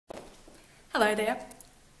Hello there,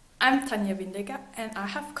 I'm Tanya Windiger and I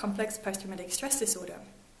have complex post-traumatic stress disorder.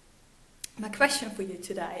 My question for you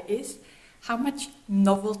today is, how much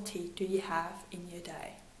novelty do you have in your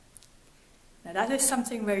day? Now that is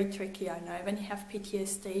something very tricky, I know. When you have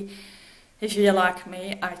PTSD, if you're like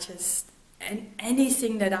me,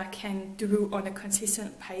 anything that I can do on a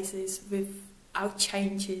consistent basis without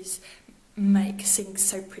changes make things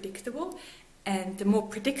so predictable, and the more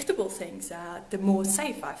predictable things are, the more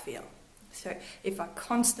safe I feel. So if I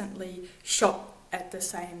constantly shop at the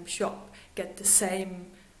same shop, get the same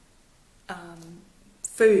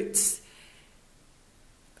foods,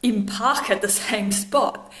 in park at the same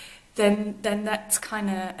spot, then that's kind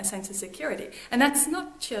of a sense of security. And that's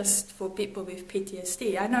not just for people with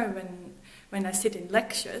PTSD. I know when I sit in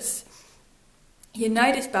lectures, you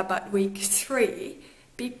notice by about week 3,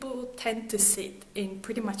 people tend to sit in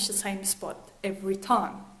pretty much the same spot every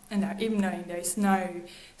time. And even though there's no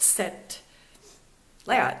set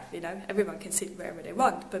layout, everyone can sit wherever they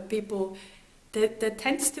want, but there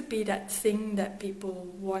tends to be that thing that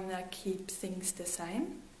people want to keep things the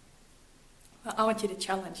same. Well, I want you to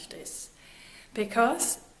challenge this,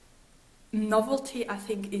 because novelty, I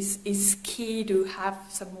think, is key to have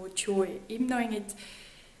some more joy, even though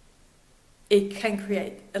it can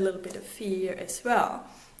create a little bit of fear as well.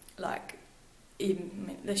 Like,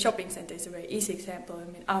 the shopping centre is a very easy example.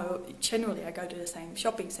 Generally I go to the same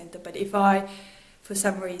shopping centre, but if I, for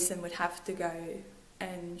some reason, would have to go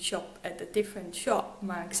and shop at a different shop,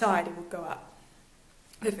 my anxiety would go up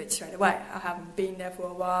with it straight away. I haven't been there for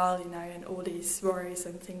a while, and all these worries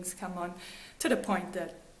and things come on, to the point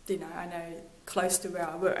that, I know close to where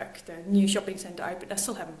I work, the new shopping centre opened. I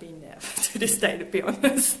still haven't been there to this day, to be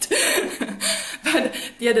honest. But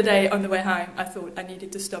the other day on the way home, I thought I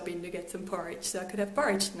needed to stop in to get some porridge so I could have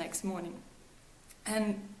porridge the next morning.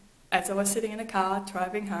 And as I was sitting in the car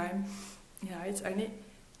driving home,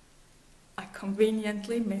 I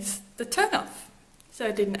conveniently missed the turn-off. So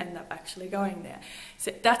I didn't end up actually going there.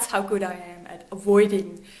 So that's how good I am at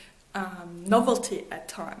avoiding novelty at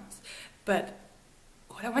times. But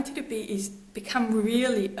what I want you to be is become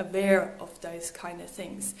really aware of those kind of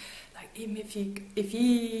things. Like, even if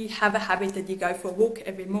you have a habit that you go for a walk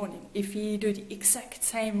every morning, if you do the exact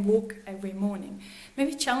same walk every morning,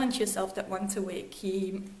 maybe challenge yourself that once a week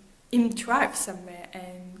you drive somewhere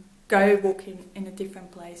and go walking in a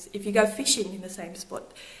different place. If you go fishing in the same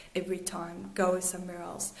spot every time, go somewhere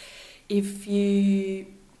else. If you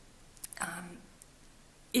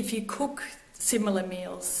cook similar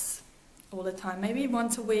meals all the time, maybe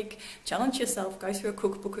once a week, challenge yourself, go through a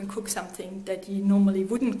cookbook and cook something that you normally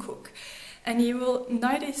wouldn't cook. And you will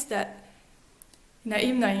notice that,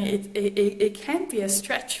 even though it can be a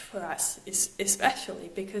stretch for us, especially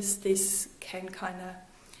because this can kind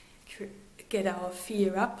of get our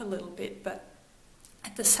fear up a little bit, but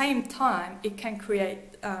at the same time it can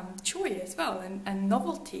create joy as well, and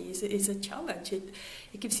novelty is a challenge. It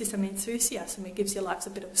gives you some enthusiasm, it gives your life a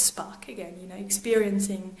bit of a spark again,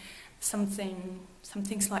 experiencing something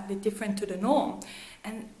slightly different to the norm.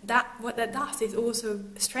 And what that does is also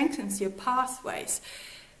strengthens your pathways.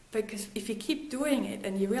 Because if you keep doing it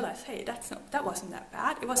and you realize, hey, that wasn't that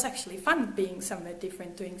bad, it was actually fun being somewhere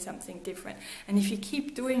different, doing something different. And if you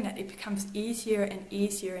keep doing that, it becomes easier and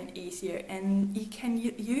easier and easier, and you can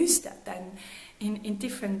use that then in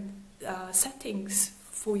different settings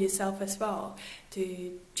for yourself as well,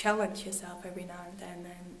 to challenge yourself every now and then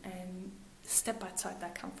and step outside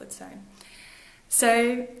that comfort zone.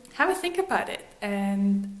 So have a think about it.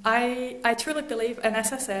 And I truly believe, and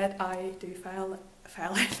as I said, I do fail.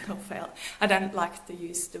 I don't like to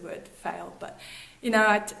use the word fail, but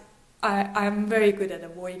I'm very good at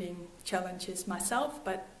avoiding challenges myself,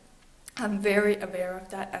 but I'm very aware of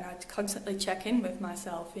that, and I constantly check in with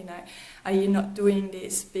myself. Are you not doing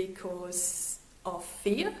this because of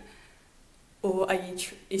fear, or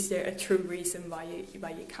is there a true reason why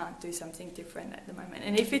you can't do something different at the moment?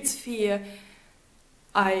 And if it's fear,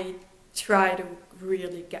 I try to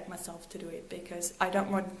really get myself to do it, because I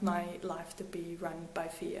don't want my life to be run by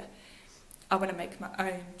fear. I want to make my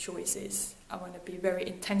own choices. I want to be very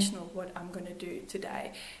intentional what I'm going to do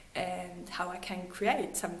today and how I can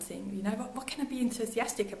create something. What can I be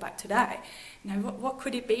enthusiastic about today? What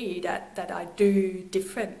could it be that I do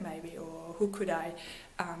different maybe, or who could I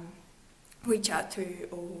reach out to,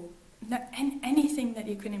 or anything that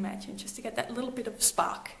you can imagine, just to get that little bit of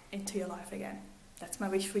spark into your life again. That's my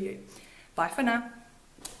wish for you. Bye for now.